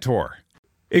Viator.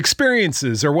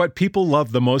 Experiences are what people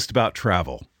love the most about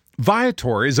travel.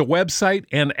 Viator is a website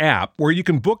and app where you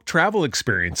can book travel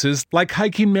experiences like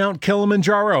hiking Mount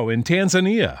Kilimanjaro in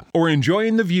Tanzania or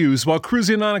enjoying the views while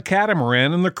cruising on a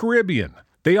catamaran in the Caribbean.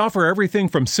 They offer everything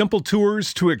from simple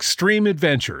tours to extreme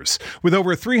adventures. With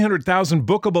over 300,000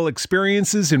 bookable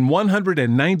experiences in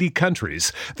 190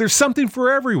 countries, there's something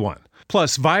for everyone.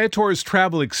 Plus, Viator's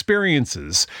travel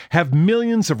experiences have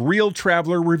millions of real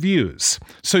traveler reviews,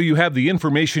 so you have the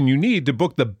information you need to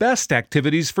book the best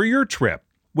activities for your trip.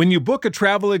 When you book a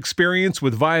travel experience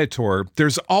with Viator,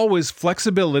 there's always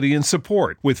flexibility and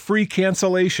support with free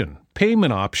cancellation,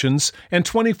 payment options, and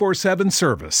 24/7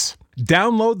 service.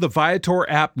 Download the Viator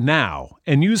app now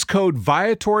and use code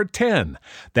Viator10.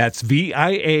 That's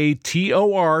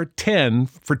Viator 10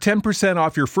 for 10%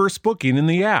 off your first booking in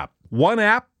the app. One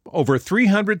app, over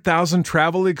 300,000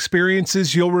 travel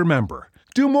experiences you'll remember.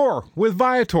 Do more with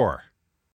Viator.